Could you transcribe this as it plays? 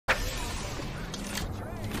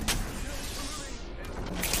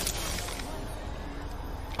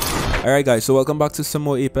Alright guys, so welcome back to some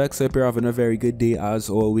more Apex. I hope you're having a very good day as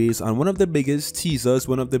always. And one of the biggest teasers,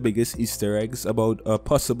 one of the biggest Easter eggs about a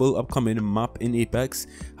possible upcoming map in Apex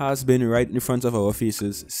has been right in front of our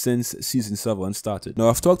faces since Season 7 started. Now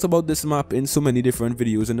I've talked about this map in so many different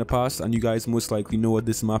videos in the past and you guys most likely know what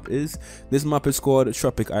this map is. This map is called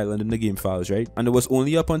Tropic Island in the game files, right? And it was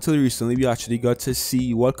only up until recently we actually got to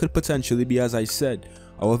see what could potentially be, as I said,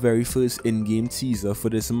 our very first in-game teaser for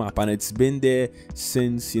this map, and it's been there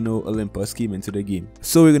since, you know, Olympus came into the game.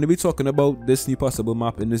 So we're going to be talking about this new possible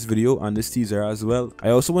map in this video and this teaser as well.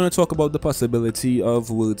 I also want to talk about the possibility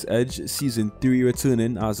of World's Edge Season 3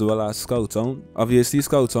 returning, as well as Skulltown. Obviously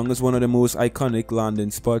Skulltown is one of the most iconic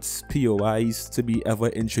landing spots, POIs, to be ever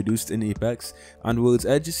introduced in Apex, and World's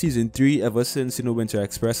Edge Season 3, ever since, you know, Winter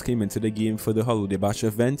Express came into the game for the Holiday Bash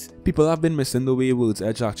event, people have been missing the way World's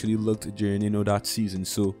Edge actually looked during, you know, that season.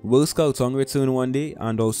 So will Skulltown return one day,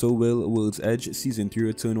 and also will World's Edge Season 3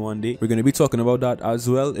 return one day? We're going to be talking about that as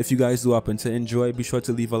well. If you guys do happen to enjoy, be sure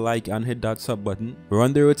to leave a like and hit that sub button. We're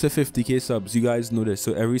on the road to 50k subs, you guys know this,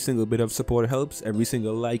 so every single bit of support helps. Every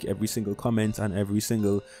single like, every single comment, and every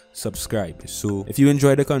single subscribe. So if you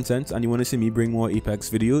enjoy the content and you want to see me bring more Apex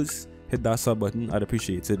videos, hit that sub button, I'd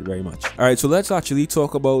appreciate it very much. Alright, so let's actually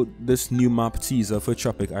talk about this new map teaser for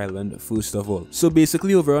Tropic Island first of all. So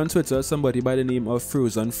basically over on Twitter, somebody by the name of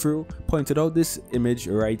Frozen Fro pointed out this image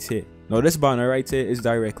right here. Now this banner right here is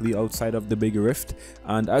directly outside of the big rift,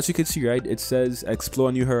 and as you can see, right, it says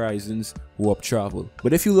explore new horizons, warp travel.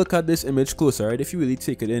 But if you look at this image closer, right, if you really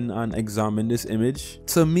take it in and examine this image,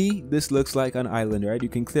 to me this looks like an island, right? You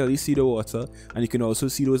can clearly see the water and you can also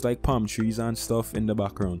see those like palm trees and stuff in the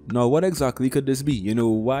background. Now what exactly could this be? You know,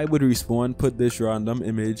 why would Respawn put this random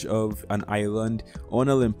image of an island on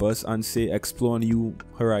Olympus and say explore new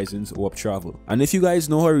horizons, warp travel? And if you guys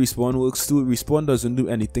know how Respawn works too, Respawn doesn't do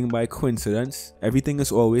anything by coincidence. Everything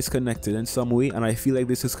is always connected in some way, and I feel like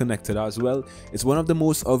this is connected as well. It's one of the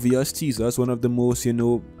most obvious teasers, one of the most, you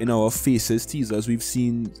know, in our faces teasers we've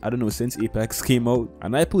seen, I don't know, since Apex came out,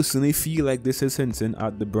 and I personally feel like this is hinting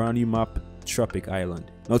at the brand new map Tropic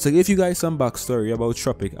Island. Now to give you guys some backstory about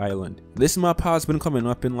Tropic Island, this map has been coming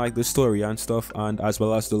up in like the story and stuff, and as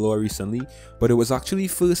well as the lore recently, but it was actually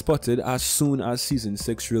first spotted as soon as Season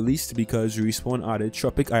 6 released because Respawn added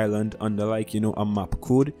Tropic Island under like, you know, a map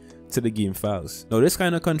code to the game files. Now this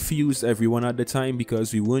kind of confused everyone at the time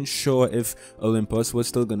because we weren't sure if Olympus was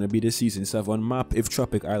still gonna be the Season 7 map, if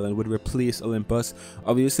Tropic Island would replace Olympus.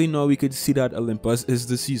 Obviously now we could see that Olympus is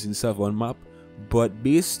the Season 7 map, but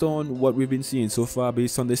based on what we've been seeing so far,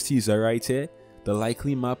 based on this teaser right here, the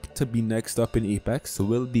likely map to be next up in Apex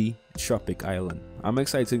will be Tropic Island. I'm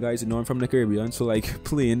excited, guys. You know, I'm from the Caribbean, so like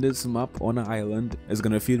playing this map on an island is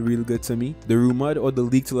gonna feel real good to me. The rumored or the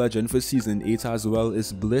leaked legend for Season 8 as well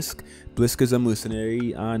is Blisk. Blisk is a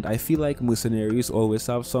mercenary, and I feel like mercenaries always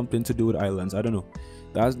have something to do with islands. I don't know.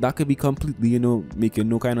 That could be completely, you know, making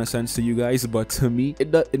no kind of sense to you guys, but to me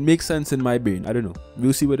it makes sense in my brain. I don't know,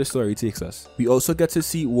 we'll see where the story takes us. We also get to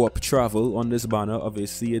see warp travel on this banner.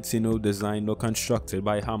 Obviously it's, you know, designed or constructed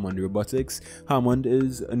by Hammond Robotics. Hammond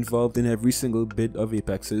is involved in every single bit of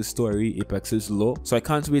Apex's story, Apex's lore, so I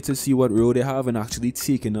can't wait to see what role they have in actually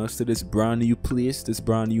taking us to this brand new place, this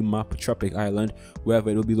brand new map Tropic Island, wherever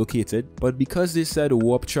it will be located. But because they said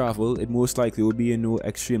warp travel, it most likely will be, you know,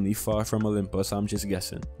 extremely far from Olympus. I'm just guessing.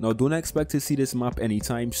 Now don't expect to see this map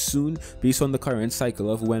anytime soon. Based on the current cycle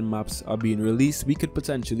of when maps are being released, we could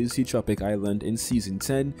potentially see Tropic Island in Season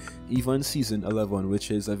 10, even Season 11, which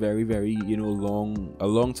is a very, you know,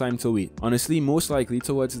 long time to wait. Honestly, most likely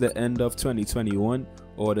towards the end of 2021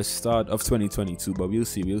 or the start of 2022, but we'll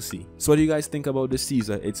see. So what do you guys think about this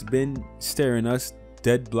teaser? It's been staring us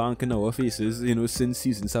dead blank in our faces, you know, since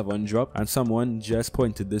Season 7 dropped, and someone just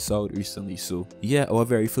pointed this out recently. So yeah, our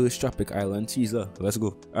very first Tropic Island teaser. Let's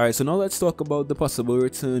go. Alright, so now let's talk about the possible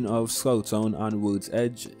return of Skulltown and World's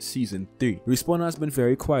Edge Season 3. Respawn has been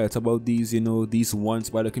very quiet about these, you know, these wants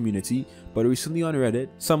by the community, but recently on Reddit,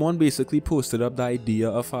 someone basically posted up the idea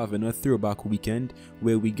of having a throwback weekend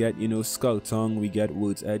where we get, you know, Skulltown, we get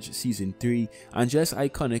World's Edge Season 3, and just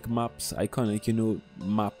iconic maps, you know,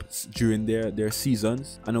 maps during their season.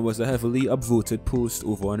 And it was a heavily upvoted post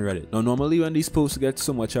over on Reddit. Now normally when these posts get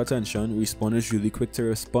so much attention, Respawn is really quick to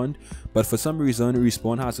respond, but for some reason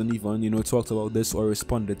Respawn hasn't even, you know, talked about this or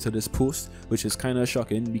responded to this post, which is kind of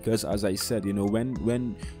shocking because, as I said, you know,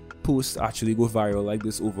 when posts actually go viral like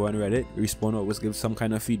this over on Reddit, Respawn always gives some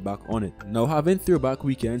kind of feedback on it. Now having throwback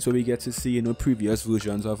weekends where we get to see, you know, previous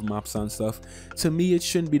versions of maps and stuff, to me it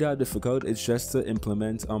shouldn't be that difficult. It's just to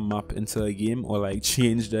implement a map into a game or like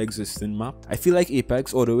change the existing map. I feel like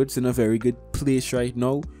Apex, although it's in a very good place right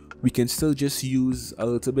now, we can still just use a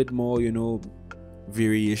little bit more, you know,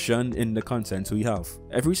 variation in the content we have.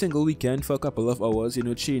 Every single weekend for a couple of hours, you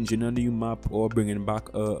know, changing a new map or bringing back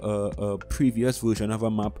a previous version of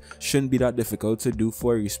a map shouldn't be that difficult to do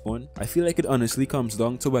for Respawn. I feel like it honestly comes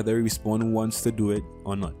down to whether Respawn wants to do it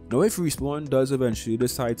or not. Now, if Respawn does eventually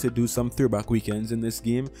decide to do some throwback weekends in this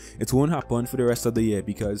game, it won't happen for the rest of the year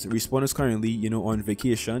because Respawn is currently, you know, on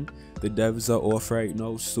vacation. The devs are off right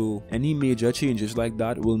now, so any major changes like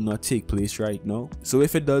that will not take place right now. So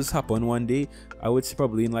if it does happen one day, I would say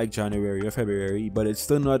probably in like January or February, but it's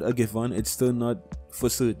still not a given, it's still not for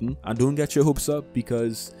certain. And don't get your hopes up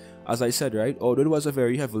because, as I said, right, although it was a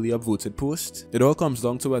very heavily upvoted post, it all comes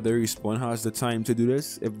down to whether Respawn has the time to do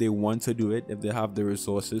this, if they want to do it, if they have the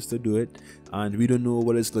resources to do it, and we don't know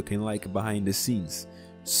what it's looking like behind the scenes.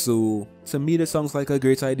 So to me, this sounds like a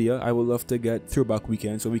great idea. I would love to get throwback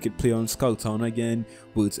weekends so we could play on Skulltown again,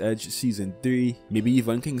 World's Edge Season 3, maybe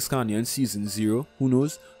even King's Canyon Season 0, who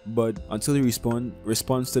knows. But until Respawn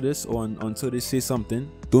responds to this or until they say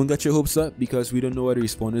something, don't get your hopes up because we don't know what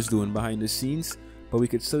Respawn is doing behind the scenes. But we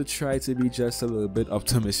could still try to be just a little bit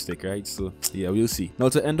optimistic, right? So yeah, we'll see. Now,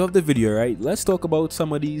 to end off the video, right, let's talk about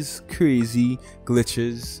some of these crazy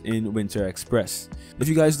glitches in Winter Express. If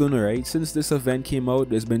you guys don't know, right, since this event came out,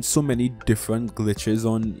 there's been so many different glitches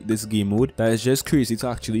on this game mode that is just crazy to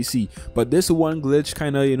actually see. But this one glitch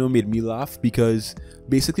kind of, you know, made me laugh because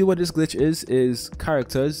basically what this glitch is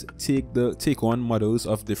characters take on models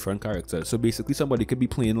of different characters. So basically somebody could be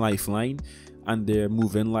playing Lifeline and they're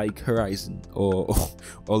moving like Horizon or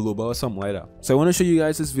Loba or something like that. So I want to show you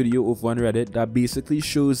guys this video over on Reddit that basically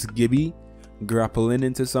shows Gibby grappling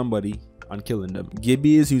into somebody and killing them.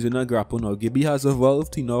 Gibby is using a grapple now. Gibby has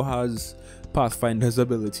evolved, he now has Pathfinder's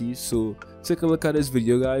abilities. So take a look at this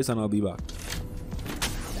video, guys, and I'll be back.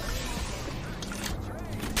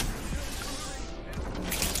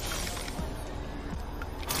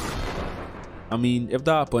 I mean, if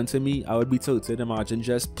that happened to me, I would be tilted. Imagine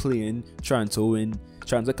just playing, trying to win,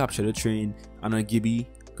 trying to capture the train, and a Gibby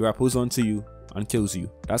grapples onto you and kills you.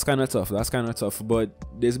 That's kind of tough, but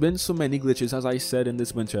there's been so many glitches, as I said, in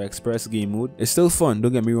this Winter Express game mode. It's still fun,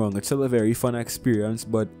 don't get me wrong, it's still a very fun experience,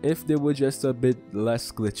 but if there were just a bit less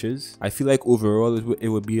glitches, I feel like overall it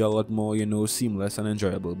would be a lot more, you know, seamless and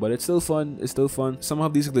enjoyable. But it's still fun, Some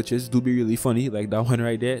of these glitches do be really funny, like that one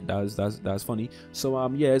right there. That's funny. So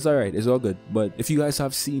yeah, it's alright, it's all good. But if you guys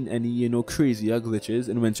have seen any, you know, crazier glitches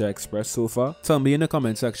in Winter Express so far, tell me in the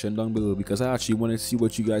comment section down below, because I actually want to see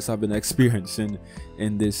what you guys have been experiencing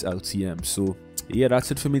in this LTM. So yeah,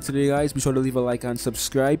 that's it for me today, guys. Be sure to leave a like and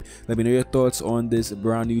subscribe. Let me know your thoughts on this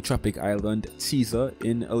brand new Tropic Island teaser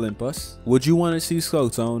in Olympus. Would you want to see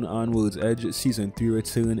Skulltown and World's Edge Season 3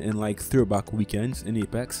 return in like throwback weekends in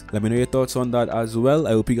Apex? Let me know your thoughts on that as well.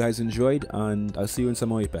 I hope you guys enjoyed, and I'll see you in some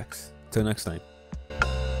more Apex. Till next time.